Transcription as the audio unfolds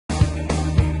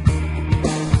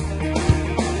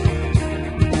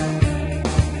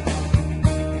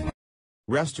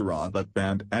restaurant that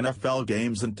banned NFL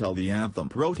games until the Anthem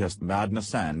protest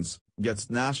madness ends, gets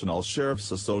National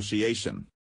Sheriff's Association.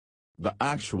 The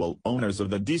actual owners of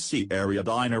the D.C. area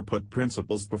diner put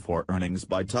principles before earnings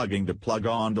by tugging the plug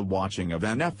on the watching of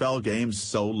NFL games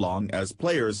so long as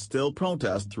players still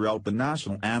protest throughout the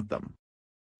national anthem.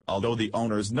 Although the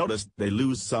owners noticed they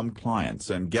lose some clients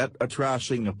and get a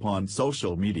trashing upon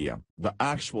social media, the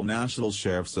actual National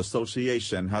Sheriff's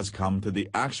Association has come to the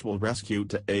actual rescue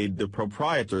to aid the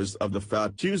proprietors of the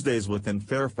Fat Tuesdays within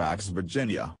Fairfax,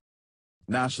 Virginia.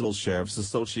 National Sheriff's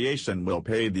Association will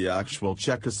pay the actual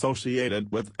check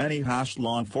associated with any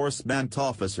law enforcement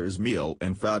officer's meal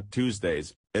in Fat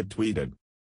Tuesdays, it tweeted.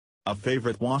 A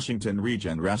favorite Washington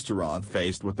region restaurant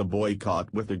faced with a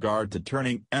boycott with regard to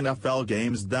turning NFL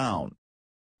games down.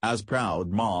 As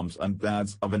proud moms and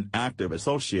dads of an active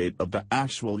associate of the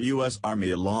actual U.S.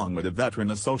 Army along with a veteran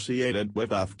associated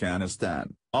with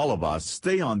Afghanistan, all of us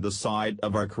stay on the side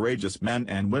of our courageous men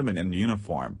and women in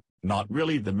uniform. Not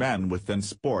really the men within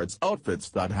sports outfits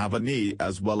that have a knee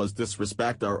as well as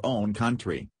disrespect our own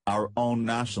country, our own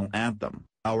national anthem,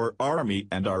 our army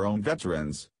and our own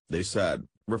veterans, they said,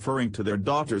 referring to their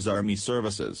daughters' army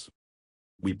services.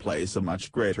 We place a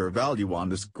much greater value on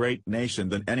this great nation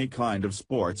than any kind of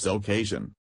sports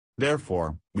occasion.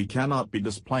 Therefore, we cannot be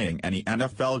displaying any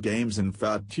NFL games in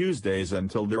Fat Tuesdays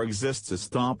until there exists a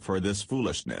stop for this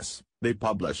foolishness, they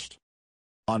published.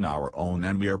 On our own,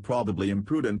 and we are probably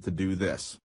imprudent to do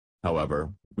this.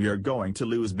 However, we are going to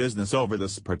lose business over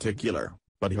this particular,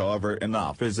 but however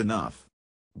enough is enough.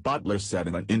 Butler said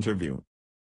in an interview.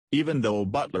 Even though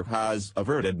Butler has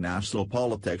averted national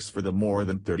politics for the more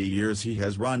than 30 years he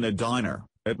has run a diner,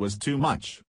 it was too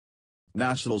much.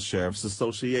 National Sheriff's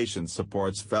Association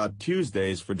supports Fat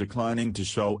Tuesdays for declining to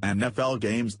show NFL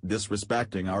games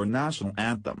disrespecting our national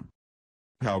anthem.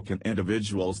 How can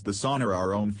individuals dishonor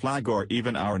our own flag or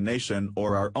even our nation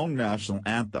or our own national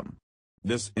anthem?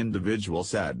 This individual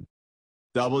said.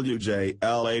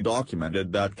 WJLA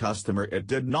documented that customer it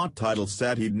did not title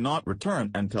said he'd not return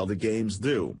until the game's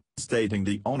due, stating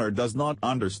the owner does not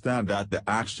understand that the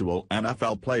actual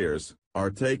NFL players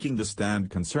are taking the stand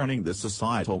concerning the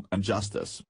societal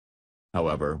injustice.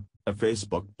 However, a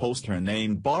Facebook poster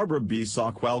named Barbara B.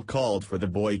 Sockwell called for the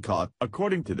boycott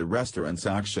according to the restaurant's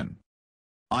action.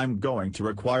 I'm going to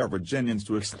require Virginians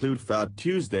to exclude Fat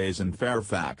Tuesdays in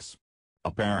Fairfax.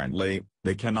 Apparently,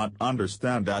 they cannot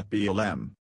understand that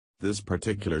BLM. This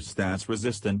particular stance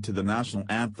resistant to the national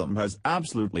anthem has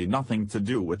absolutely nothing to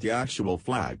do with the actual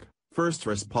flag, first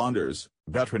responders,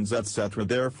 veterans etc.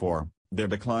 Therefore, they're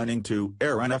declining to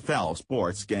air NFL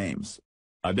sports games.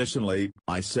 Additionally,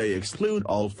 I say exclude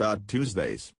all Fat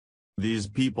Tuesdays. These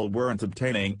people weren't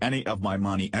obtaining any of my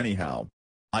money anyhow.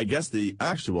 I guess the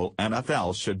actual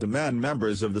NFL should demand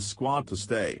members of the squad to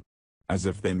stay. As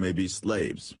if they may be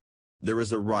slaves. There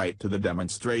is a right to the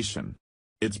demonstration.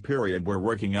 It's period we're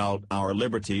working out our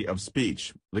liberty of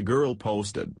speech, the girl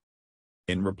posted.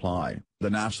 In reply,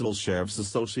 the National Sheriff's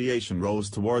Association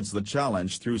rose towards the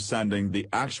challenge through sending the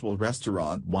actual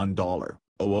restaurant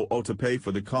 $1,000 to pay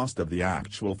for the cost of the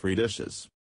actual free dishes.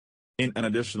 In an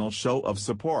additional show of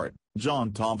support,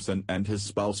 John Thompson and his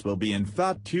spouse will be in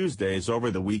Fat Tuesdays over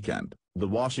the weekend, the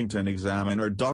Washington Examiner